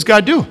 what does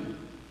God do?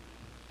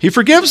 He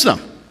forgives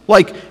them.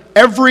 Like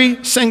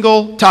every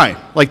single time.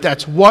 Like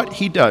that's what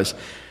he does.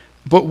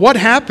 But what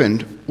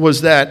happened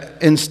was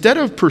that instead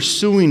of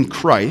pursuing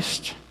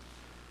Christ,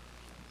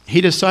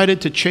 he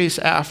decided to chase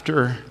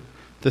after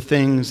the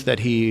things that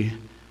he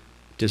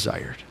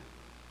desired.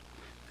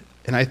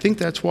 And I think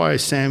that's why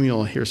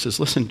Samuel here says,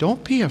 listen,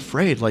 don't be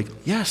afraid. Like,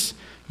 yes,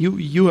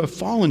 you have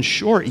fallen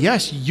short.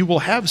 Yes, you will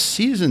have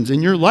seasons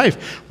in your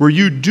life where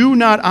you do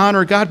not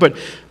honor God, but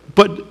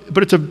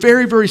it's a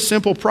very, very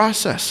simple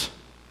process.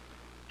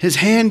 His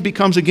hand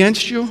becomes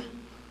against you,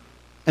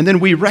 and then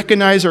we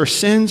recognize our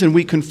sins and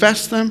we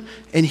confess them,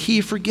 and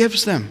he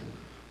forgives them.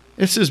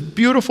 It's this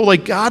beautiful,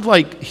 like God,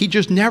 like he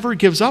just never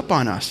gives up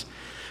on us.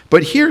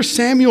 But here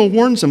Samuel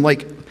warns him,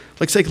 like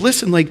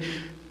listen, like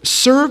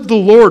serve the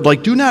Lord,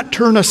 like do not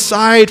turn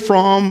aside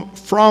from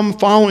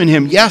following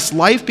him. Yes,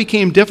 life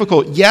became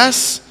difficult.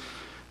 Yes,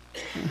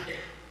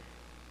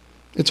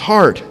 it's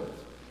hard.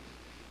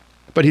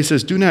 But he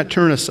says, do not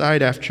turn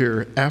aside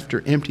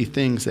after empty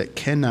things that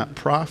cannot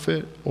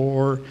profit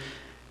or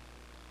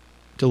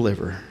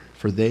deliver,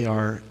 for they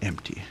are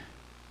empty.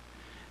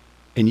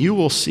 And you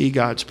will see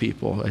God's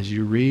people, as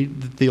you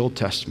read the Old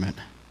Testament,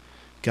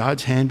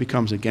 God's hand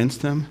becomes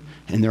against them,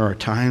 and there are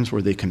times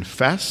where they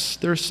confess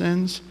their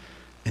sins,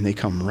 and they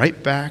come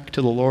right back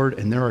to the Lord,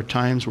 and there are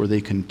times where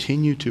they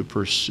continue to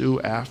pursue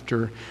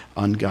after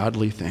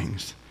ungodly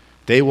things.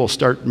 They will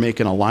start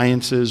making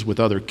alliances with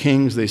other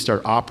kings. They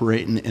start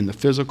operating in the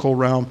physical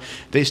realm.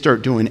 They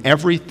start doing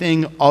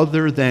everything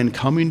other than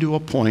coming to a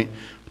point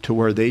to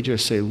where they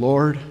just say,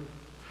 Lord,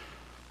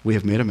 we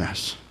have made a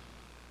mess.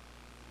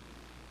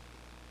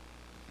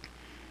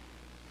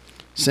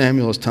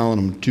 Samuel is telling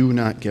them, do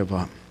not give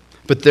up.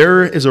 But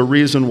there is a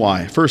reason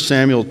why. 1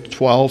 Samuel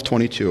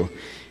 12:22.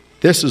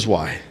 This is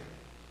why.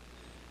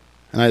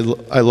 And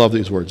I love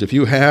these words. If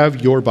you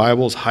have your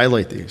Bibles,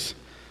 highlight these.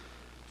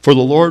 For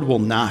the Lord will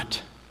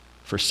not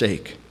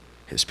forsake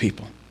his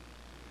people.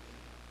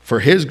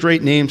 For his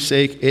great name's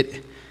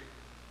sake,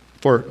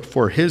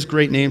 for his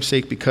great name's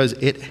sake, because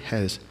it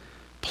has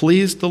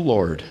pleased the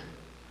Lord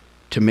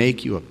to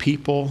make you a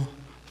people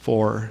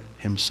for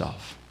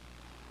himself.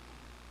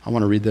 I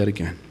want to read that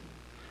again.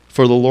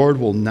 For the Lord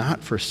will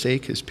not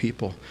forsake his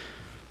people.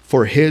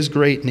 For his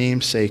great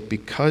name's sake,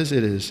 because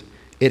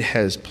it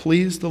has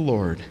pleased the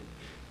Lord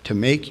to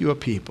make you a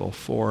people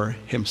for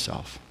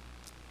himself.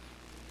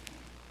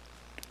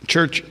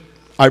 Church,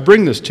 I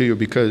bring this to you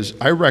because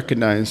I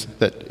recognize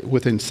that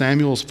within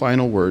Samuel's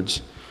final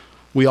words,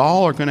 we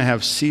all are going to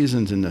have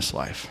seasons in this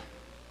life.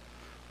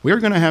 We are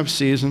going to have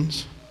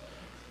seasons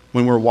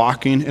when we're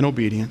walking in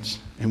obedience,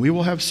 and we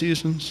will have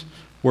seasons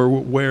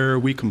where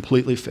we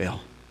completely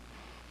fail.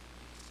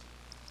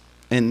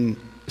 And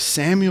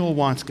Samuel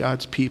wants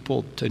God's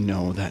people to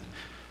know that,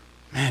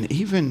 man,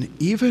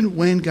 even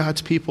when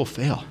God's people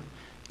fail,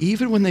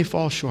 even when they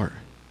fall short,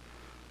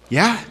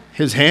 yeah,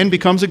 his hand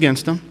becomes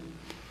against them.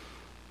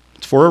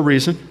 It's for a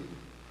reason.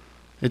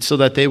 It's so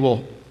that they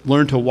will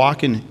learn to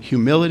walk in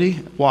humility,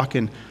 walk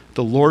in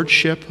the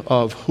lordship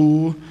of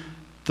who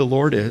the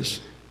Lord is.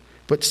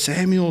 But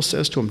Samuel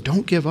says to him,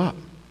 don't give up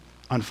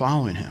on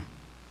following him.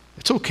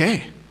 It's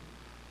okay.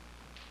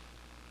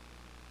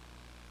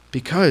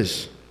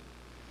 Because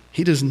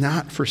he does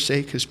not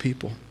forsake his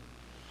people.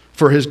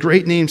 For his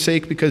great name's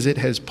sake, because it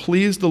has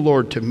pleased the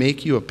Lord to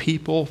make you a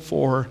people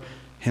for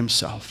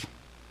himself.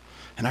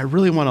 And I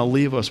really want to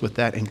leave us with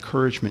that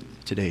encouragement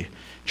today,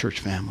 church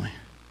family.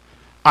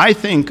 I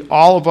think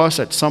all of us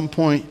at some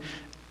point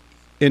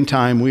in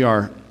time, we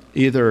are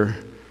either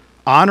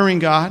honoring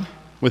God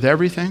with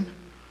everything,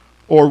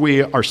 or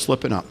we are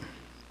slipping up.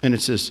 And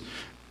it's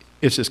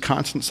this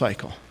constant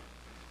cycle.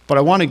 But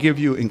I want to give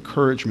you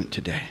encouragement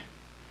today.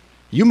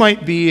 You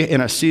might be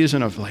in a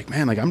season of like,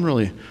 man, like I'm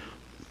really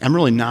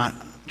not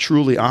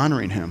truly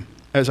honoring him.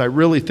 As I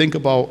really think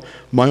about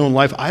my own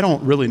life, I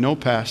don't really know,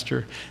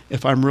 Pastor,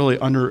 if I'm really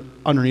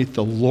underneath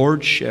the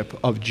lordship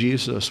of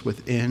Jesus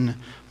within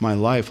my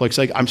life. Like, it's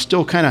like I'm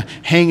still kind of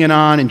hanging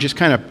on and just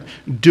kind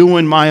of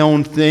doing my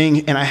own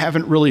thing, and I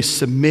haven't really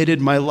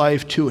submitted my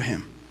life to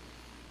him.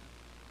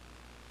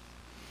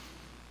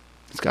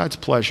 It's God's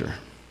pleasure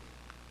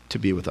to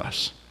be with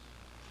us.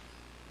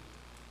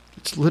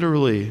 It's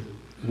literally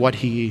what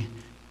he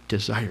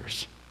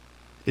desires,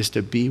 is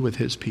to be with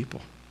his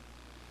people.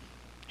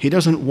 He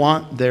doesn't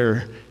want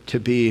there to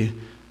be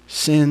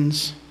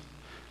sins,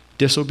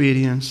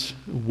 disobedience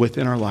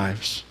within our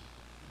lives.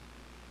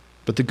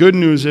 But the good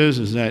news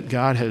is that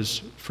God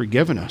has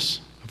forgiven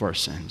us of our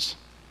sins.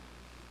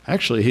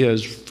 Actually, he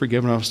has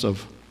forgiven us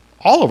of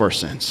all of our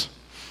sins.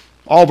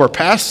 All of our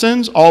past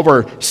sins, all of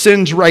our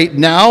sins right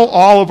now,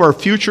 all of our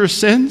future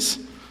sins.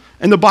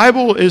 And the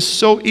Bible is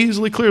so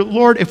easily clear.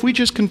 Lord, if we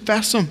just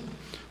confess them,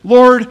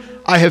 Lord,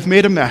 I have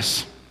made a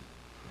mess.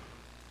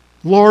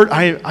 Lord,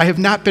 I have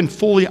not been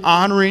fully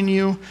honoring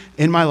you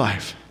in my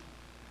life.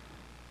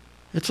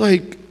 It's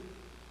like,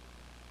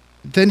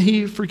 then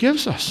he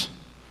forgives us.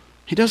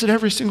 He does it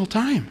every single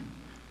time.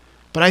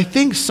 But I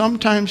think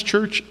sometimes,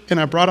 church, and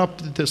I brought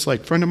up this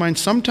like friend of mine,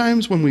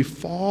 sometimes when we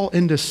fall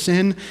into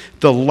sin,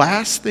 the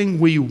last thing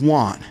we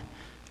want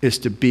is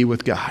to be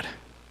with God.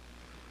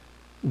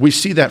 We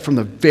see that from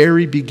the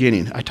very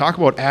beginning. I talk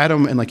about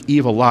Adam and like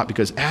Eve a lot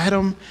because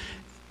Adam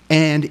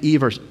and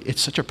Eve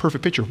it's such a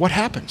perfect picture. What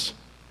happens?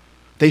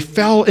 They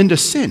fell into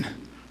sin,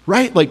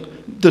 right? Like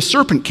the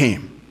serpent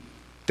came.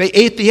 They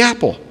ate the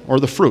apple or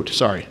the fruit.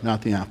 Sorry,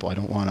 not the apple. I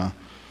don't want to,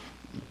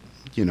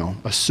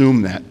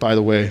 assume that. By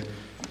the way,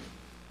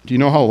 do you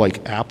know how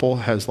like apple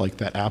has like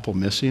that apple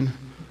missing?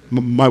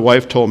 My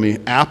wife told me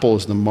apple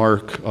is the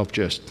mark of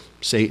just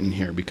Satan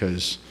here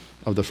because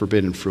of the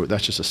forbidden fruit.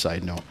 That's just a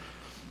side note.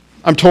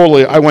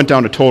 I went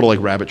down a total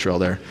like rabbit trail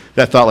there.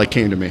 That thought like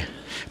came to me.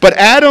 But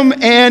Adam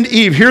and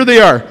Eve, here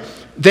they are.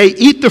 They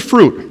eat the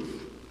fruit.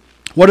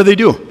 What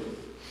do?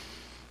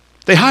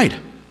 They hide.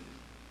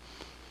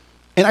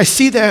 And I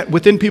see that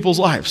within people's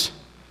lives.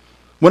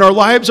 When our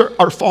lives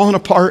are falling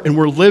apart and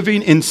we're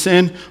living in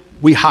sin,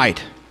 we hide.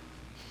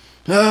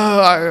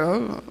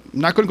 I'm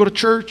not going to go to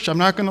church. I'm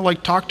not going to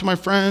like talk to my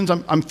friends.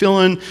 I'm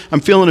feeling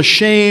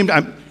ashamed.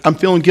 I'm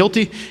feeling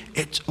guilty.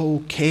 It's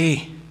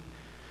okay.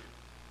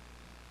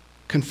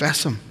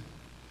 Confess them.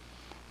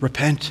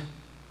 Repent.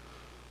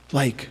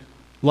 Like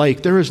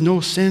there is no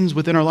sins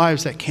within our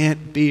lives that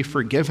can't be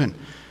forgiven.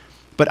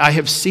 But I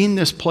have seen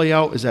this play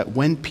out is that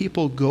when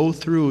people go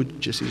through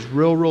just these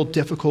real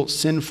difficult,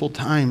 sinful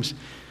times,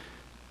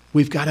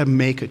 we've got to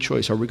make a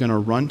choice. Are we going to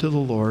run to the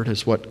Lord,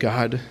 as what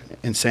God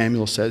and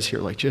Samuel says here?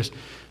 Like just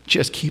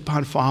keep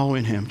on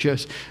following him.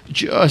 Just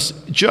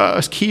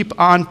keep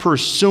on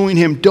pursuing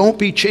him. Don't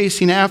be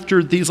chasing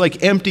after these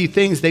like empty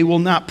things. They will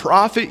not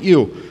profit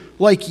you.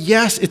 Like,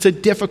 yes, it's a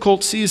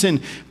difficult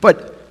season,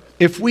 but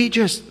if we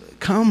just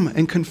come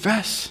and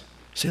confess,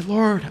 say,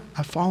 Lord,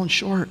 I've fallen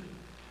short.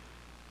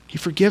 He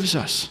forgives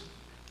us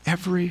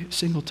every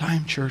single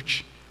time,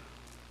 church.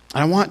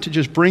 And I want to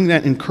just bring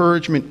that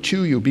encouragement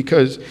to you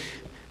because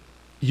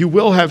you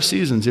will have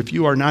seasons, if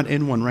you are not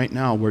in one right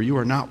now, where you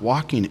are not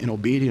walking in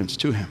obedience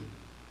to him.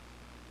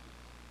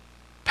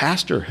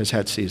 Pastor has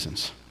had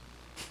seasons.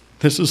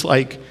 This is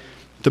like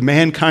the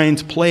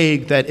mankind's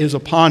plague that is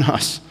upon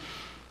us.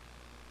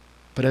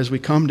 But as we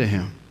come to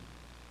him,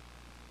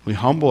 we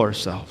humble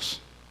ourselves.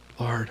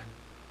 Lord,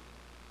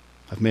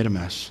 I've made a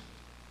mess.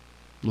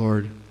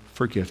 Lord,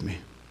 forgive me.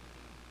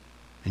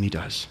 And he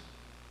does.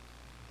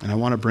 And I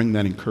want to bring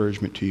that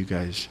encouragement to you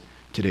guys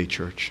today,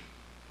 church.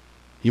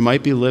 You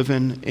might be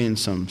living in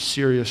some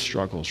serious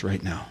struggles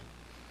right now.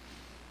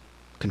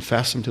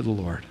 Confess them to the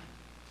Lord.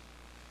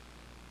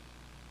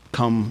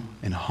 Come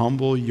and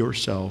humble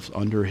yourselves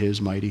under his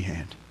mighty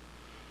hand.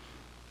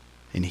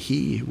 And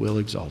he will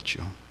exalt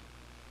you.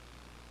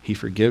 He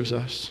forgives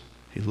us.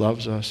 He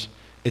loves us.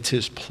 It's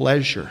his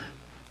pleasure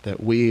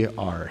that we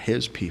are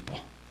his people,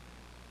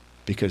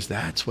 because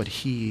that's what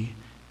he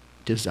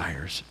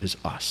desires, is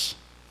us.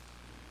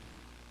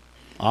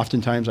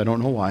 Oftentimes, I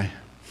don't know why.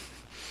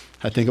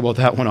 I think about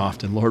that one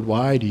often. Lord,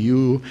 why do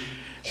you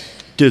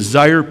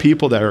desire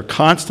people that are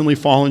constantly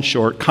falling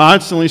short,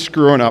 constantly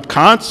screwing up,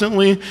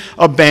 constantly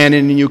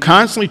abandoning you,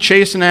 constantly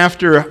chasing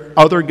after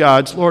other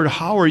gods? Lord,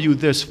 how are you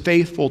this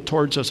faithful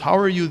towards us? How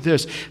are you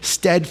this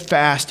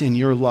steadfast in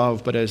your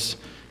love? But as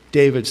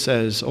David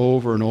says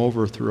over and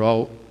over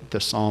throughout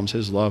the Psalms,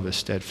 his love is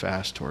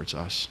steadfast towards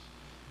us.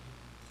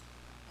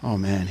 Oh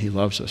man, he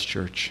loves us,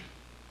 church.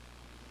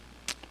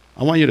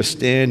 I want you to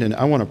stand and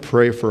I want to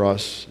pray for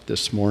us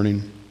this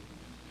morning.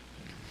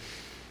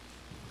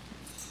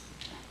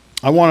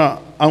 I want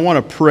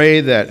to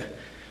pray that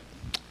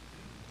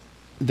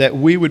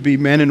we would be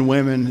men and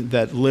women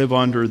that live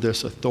under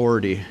this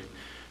authority.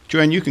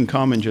 Joanne, you can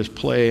come and just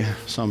play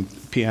some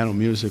piano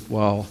music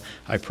while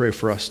I pray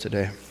for us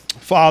today.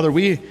 Father,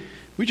 we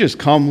just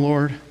come,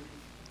 Lord.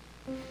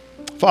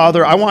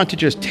 Father, I want to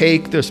just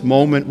take this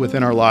moment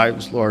within our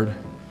lives, Lord,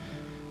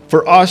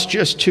 for us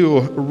just to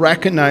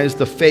recognize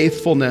the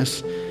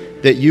faithfulness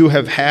that you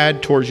have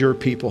had towards your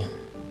people.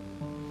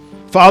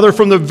 Father,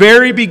 from the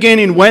very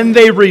beginning, when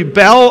they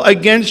rebel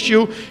against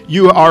you,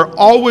 you are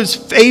always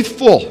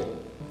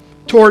faithful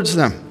towards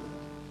them.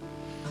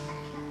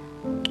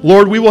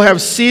 Lord, we will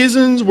have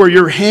seasons where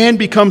your hand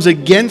becomes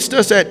against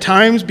us at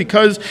times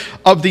because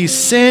of the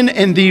sin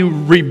and the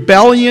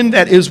rebellion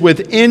that is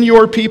within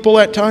your people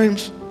at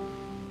times.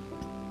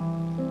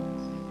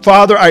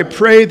 Father, I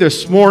pray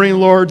this morning,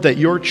 Lord, that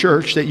your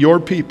church, that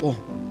your people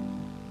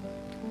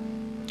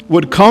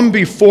would come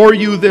before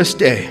you this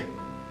day.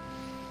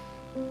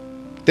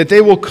 That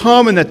they will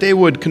come and that they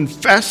would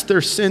confess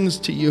their sins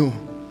to you.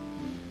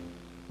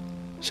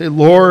 Say,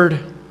 Lord,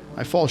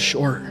 I fall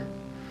short.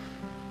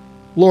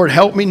 Lord,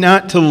 help me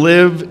not to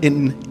live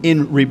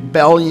in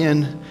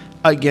rebellion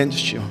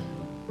against you.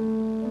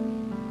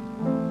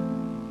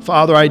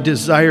 Father, I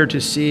desire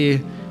to see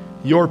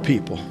your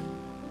people,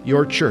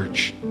 your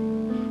church,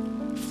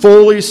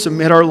 fully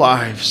submit our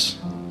lives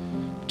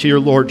to your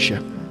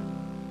lordship.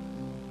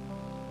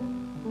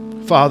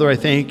 Father, I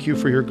thank you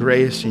for your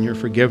grace and your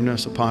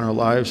forgiveness upon our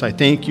lives. I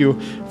thank you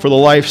for the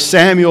life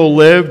Samuel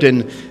lived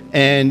and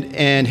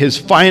his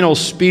final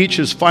speech,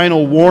 his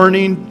final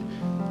warning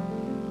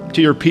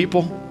to your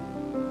people.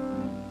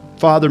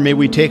 Father, may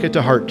we take it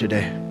to heart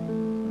today.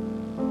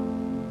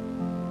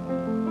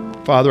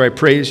 Father, I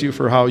praise you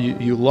for how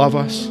you love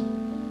us,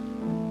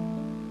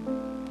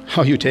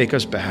 how you take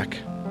us back.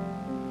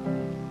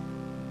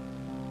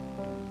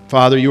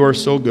 Father, you are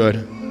so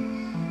good.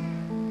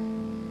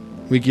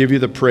 We give you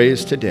the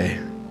praise today.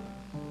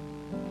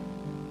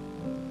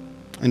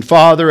 And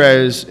Father,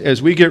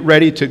 as we get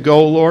ready to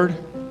go, Lord,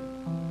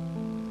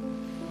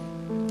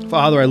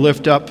 Father, I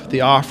lift up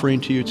the offering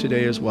to you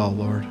today as well,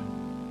 Lord.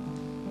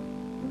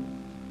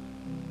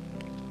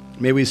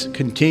 May we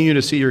continue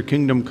to see your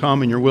kingdom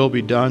come and your will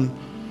be done.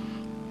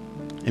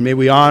 And may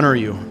we honor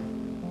you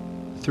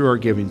through our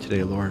giving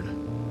today, Lord.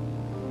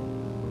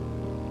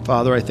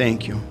 Father, I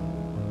thank you.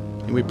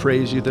 And we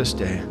praise you this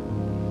day.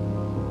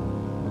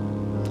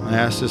 I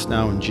ask this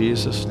now in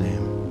Jesus'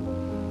 name.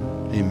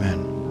 Amen.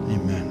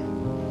 Amen.